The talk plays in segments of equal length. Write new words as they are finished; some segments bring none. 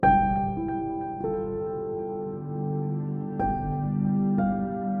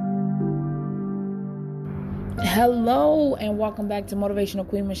Hello and welcome back to Motivational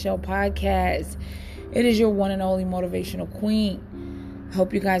Queen Michelle Podcast. It is your one and only Motivational Queen. I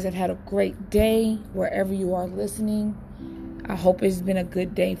hope you guys have had a great day wherever you are listening. I hope it's been a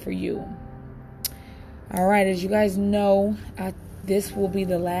good day for you. All right, as you guys know, this will be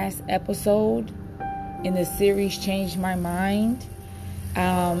the last episode in the series Change My Mind.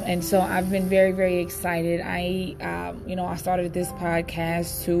 And so I've been very, very excited. I started this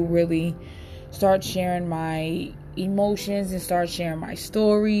podcast to really start sharing my emotions and start sharing my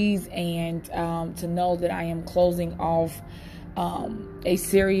stories, and to know that I am closing off a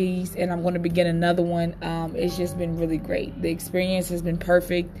series and I'm going to begin another one. It's just been really great. The experience has been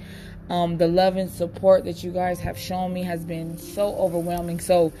perfect. The love and support that you guys have shown me has been so overwhelming.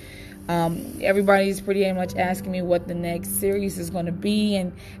 So everybody's pretty much asking me what the next series is going to be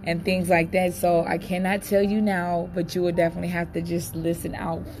and things like that. So I cannot tell you now, but you would definitely have to just listen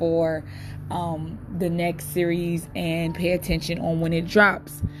out for the next series and pay attention on when it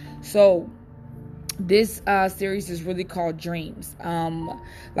drops. So this series is really called Dreams.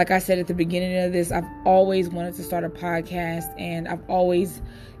 Like I said at the beginning of this, I've always wanted to start a podcast, and I've always,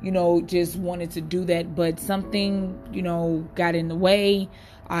 just wanted to do that, but something, got in the way.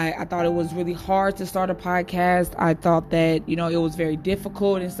 I thought it was really hard to start a podcast. I thought that, it was very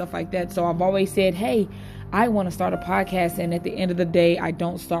difficult and stuff like that. So I've always said, hey, I want to start a podcast. And at the end of the day, I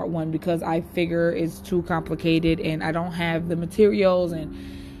don't start one because I figure it's too complicated and I don't have the materials and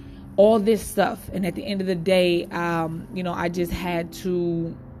all this stuff. And at the end of the day, I just had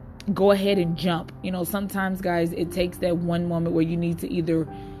to go ahead and jump. Sometimes, guys, it takes that one moment where you need to either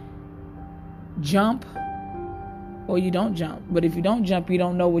jump or you don't jump. But if you don't jump, you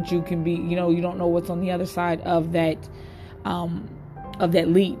don't know what you can be. You don't know what's on the other side of that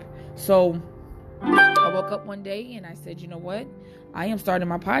leap. So I woke up one day and I said, you know what? I am starting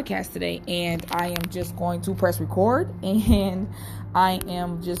my podcast today, and I am just going to press record, and I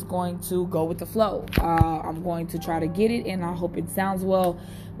am just going to go with the flow. I'm going to try to get it, and I hope it sounds well.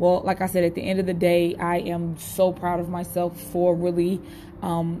 Well, like I said, at the end of the day, I am so proud of myself for really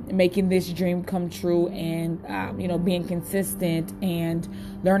making this dream come true, and being consistent and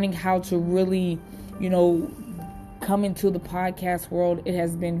learning how to really, come into the podcast world. It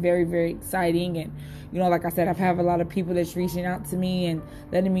has been very, very exciting. And, like I said, I've had a lot of people that's reaching out to me and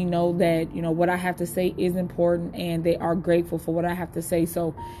letting me know that, what I have to say is important, and they are grateful for what I have to say.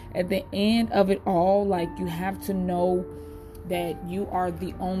 So at the end of it all, you have to know that you are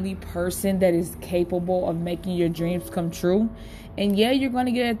the only person that is capable of making your dreams come true. And yeah, you're going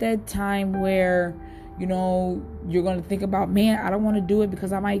to get at that time where, you're going to think about, man, I don't want to do it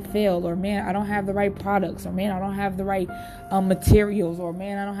because I might fail, or man, I don't have the right products, or man, I don't have the right materials, or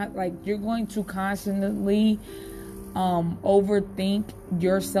man, I don't have, you're going to constantly overthink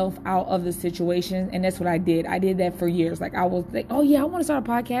yourself out of the situation. And that's what I did. I did that for years. I was like, oh yeah, I want to start a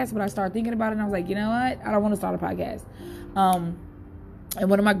podcast, but I started thinking about it and I was like, you know what? I don't want to start a podcast. And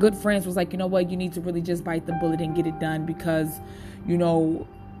one of my good friends was like, you know what? You need to really just bite the bullet and get it done, because,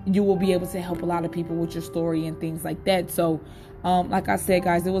 you will be able to help a lot of people with your story and things like that. So, like I said,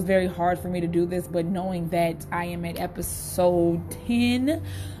 guys, it was very hard for me to do this, but knowing that I am at episode 10,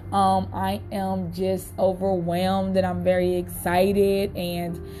 I am just overwhelmed, and I'm very excited,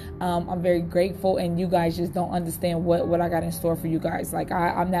 and I'm very grateful. And you guys just don't understand what I got in store for you guys.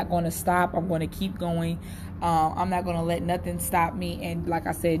 I'm not going to stop. I'm going to keep going. I'm not going to let nothing stop me. And like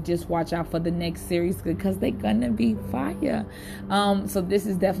I said, just watch out for the next series, because they're going to be fire. So this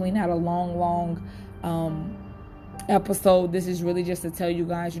is definitely not a long episode. This is really just to tell you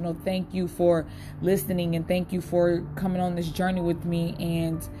guys, thank you for listening, and thank you for coming on this journey with me.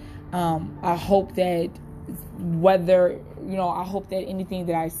 And I hope that I hope that anything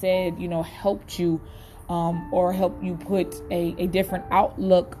that I said, helped you, or helped you put a different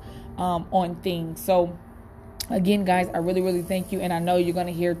outlook on things. So again, guys, I really, really thank you. And I know you're going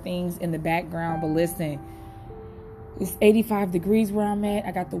to hear things in the background, but listen, it's 85 degrees where I'm at.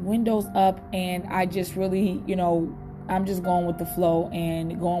 I got the windows up, and I just really, I'm just going with the flow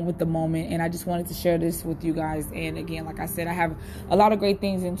and going with the moment. And I just wanted to share this with you guys. And again, like I said, I have a lot of great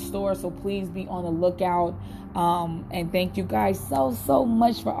things in store, so please be on the lookout. And thank you guys so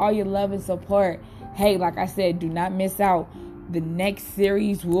much for all your love and support. Hey, like I said, do not miss out. The next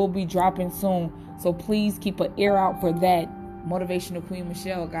series will be dropping soon, so please keep an ear out for that. Motivational Queen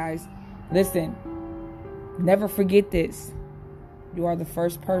Michelle, guys. Listen, never forget this. You are the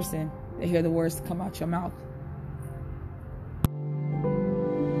first person to hear the words come out your mouth.